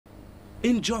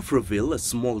In Joffreville, a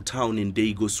small town in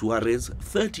Diego Suarez,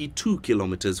 32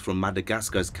 kilometers from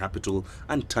Madagascar's capital,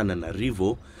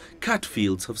 Antsiranana, cat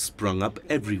fields have sprung up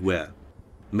everywhere.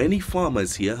 Many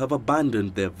farmers here have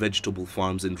abandoned their vegetable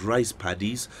farms and rice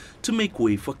paddies to make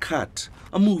way for cat,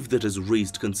 a move that has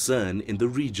raised concern in the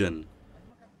region.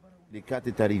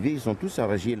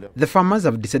 The farmers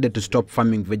have decided to stop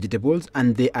farming vegetables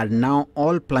and they are now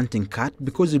all planting cat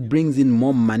because it brings in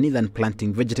more money than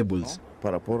planting vegetables.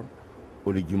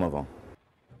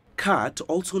 Khat,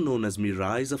 also known as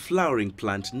mirai, is a flowering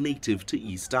plant native to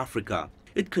East Africa.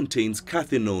 It contains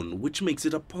cathinone, which makes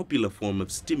it a popular form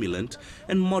of stimulant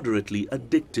and moderately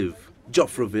addictive.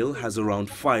 Joffreville has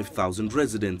around 5,000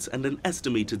 residents and an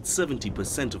estimated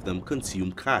 70% of them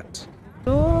consume khat.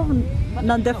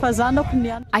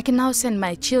 I can now send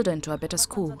my children to a better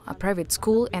school, a private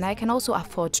school, and I can also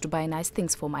afford to buy nice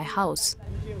things for my house.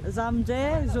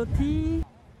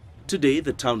 Today,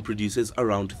 the town produces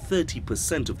around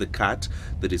 30% of the khat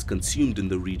that is consumed in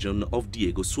the region of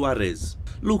Diego Suarez.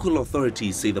 Local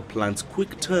authorities say the plant's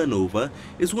quick turnover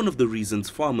is one of the reasons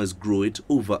farmers grow it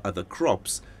over other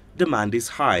crops. Demand is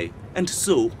high, and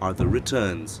so are the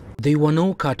returns. There were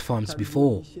no khat farms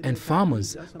before, and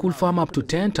farmers could farm up to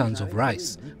 10 tons of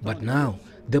rice. But now,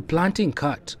 they're planting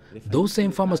khat. Those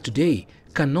same farmers today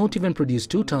cannot even produce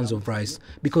 2 tons of rice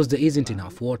because there isn't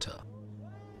enough water.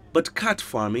 But khat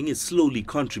farming is slowly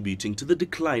contributing to the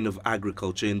decline of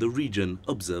agriculture in the region,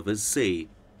 observers say.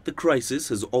 The crisis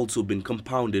has also been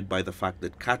compounded by the fact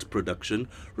that khat production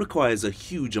requires a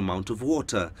huge amount of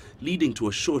water, leading to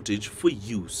a shortage for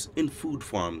use in food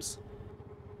farms.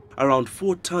 Around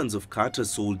 4 tons of khat are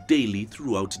sold daily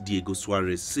throughout Diego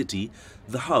Suarez city,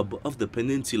 the hub of the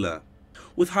peninsula.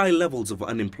 With high levels of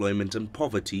unemployment and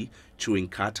poverty, chewing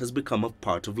khat has become a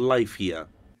part of life here.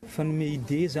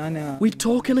 We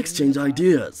talk and exchange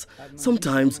ideas.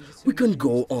 Sometimes we can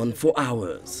go on for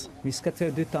hours.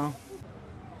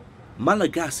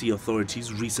 Malagasy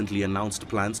authorities recently announced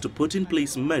plans to put in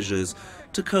place measures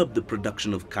to curb the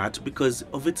production of khat because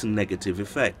of its negative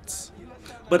effects.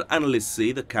 But analysts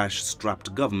say the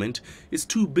cash-strapped government is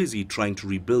too busy trying to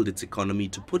rebuild its economy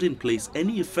to put in place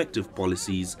any effective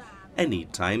policies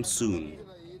anytime soon.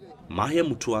 Maya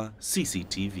Mutwa,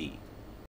 CCTV.